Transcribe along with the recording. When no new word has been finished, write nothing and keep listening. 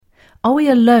Are we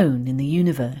alone in the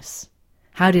universe?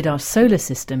 How did our solar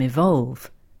system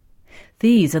evolve?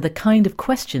 These are the kind of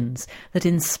questions that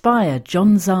inspire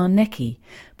John Zarnecki,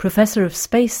 Professor of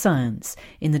Space Science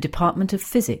in the Department of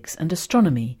Physics and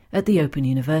Astronomy at the Open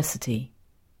University.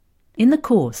 In the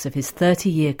course of his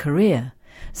 30-year career,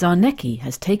 Zarnecki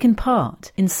has taken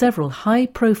part in several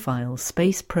high-profile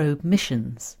space probe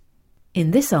missions.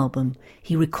 In this album,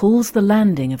 he recalls the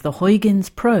landing of the Huygens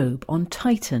probe on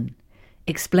Titan,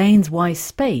 explains why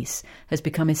space has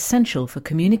become essential for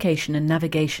communication and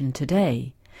navigation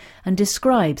today, and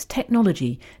describes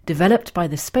technology developed by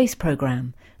the space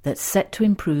program that's set to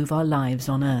improve our lives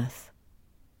on Earth.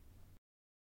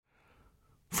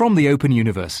 From the Open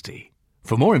University.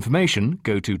 For more information,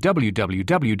 go to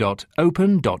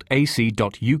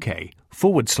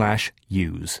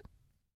www.open.ac.uk/use.